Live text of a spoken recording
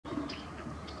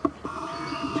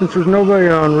Since there's nobody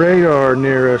on radar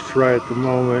near us right at the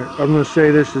moment, I'm going to say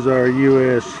this is our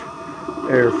U.S.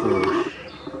 Air Force.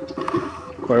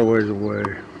 Quite a ways away.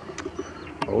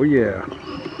 Oh yeah.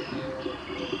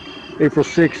 April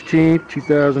 16th,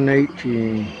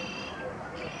 2018.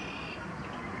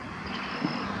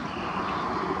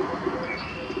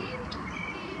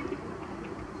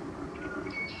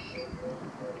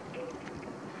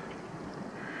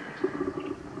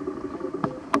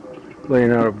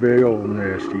 Laying out a big old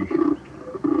nasty.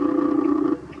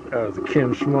 Out of the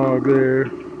chem smog there.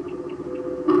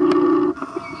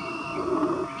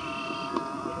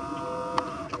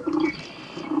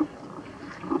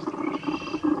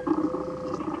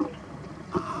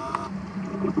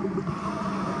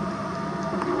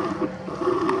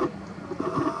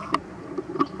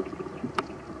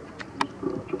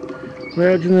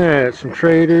 Imagine that, some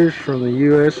traders from the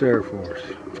U.S. Air Force.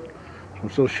 I'm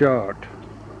so shocked.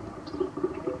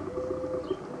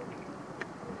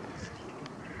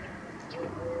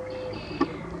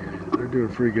 They're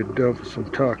doing a pretty good dump of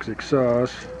some toxic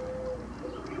sauce.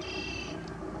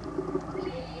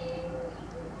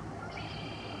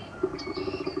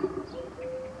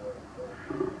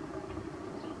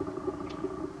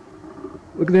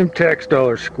 Look at them tax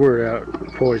dollars squirt out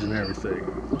and poison everything.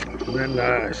 Isn't that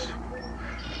nice?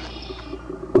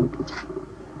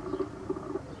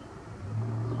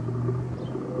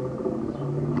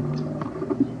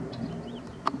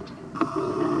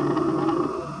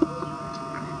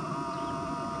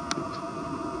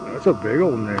 That's a big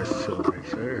old nest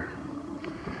right there.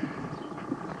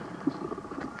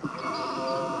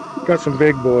 Got some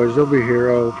big boys. They'll be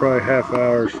here, probably half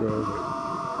hour or so.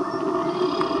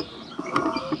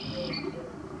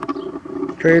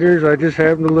 Traders, I just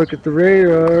happened to look at the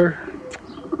radar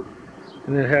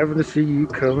and then happened to see you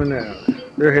coming out.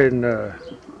 They're heading, they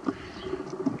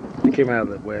came out of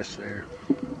the west there.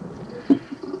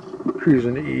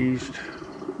 Cruising east.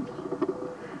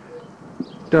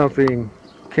 Dumping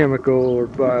chemical or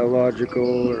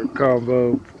biological or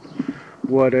combo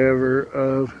whatever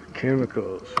of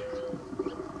chemicals.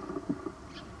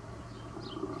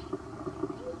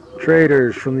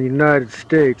 Traders from the United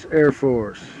States Air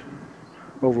Force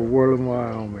over Northern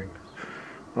Wyoming.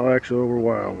 Oh, actually over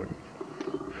Wyoming.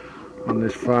 On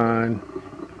this fine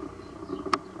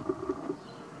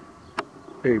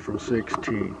April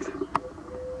 16th.